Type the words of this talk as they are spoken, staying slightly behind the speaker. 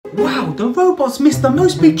Wow, the robot's missed the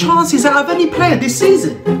most big chances out of any player this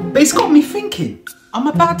season. But it's got me thinking. I'm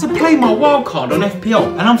about to play my wildcard on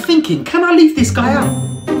FPL and I'm thinking, can I leave this guy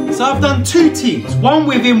out? So I've done 2 teams, one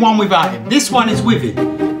with him, one without him. This one is with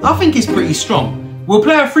him. I think it's pretty strong. We'll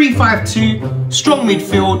play a 3-5-2, strong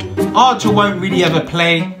midfield. Archer won't really ever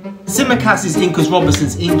play. Tsimikas is in because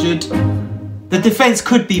Robertson's injured. The defence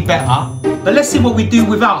could be better, but let's see what we do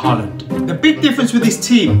without Haaland. The big difference with this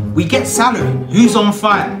team, we get salary. Who's on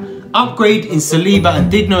fire? Upgrade in Saliba and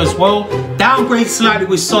Digno as well. Downgrade slightly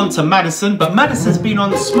with Son to Maddison, but Maddison's been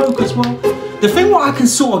on the smoke as well. The thing what I can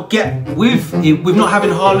sort of get with not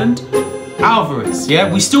having Haaland, Alvarez,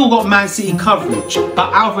 yeah? We still got Man City coverage,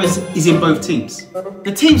 but Alvarez is in both teams.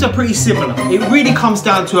 The teams are pretty similar. It really comes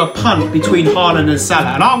down to a punt between Haaland and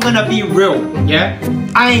Salah, and I'm gonna be real, yeah?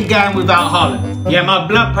 I ain't going without Haaland. Yeah, my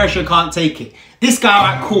blood pressure can't take it. This guy,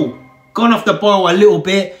 alright, cool. Gone off the boil a little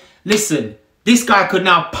bit. Listen, this guy could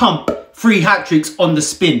now pump 3 hat-tricks on the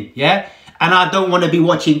spin, yeah? And I don't want to be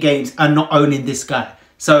watching games and not owning this guy.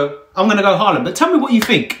 So I'm going to go Haaland. But tell me what you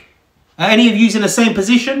think. Are any of you in the same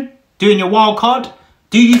position? Doing your wild card?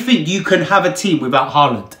 Do you think you can have a team without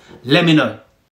Haaland? Let me know.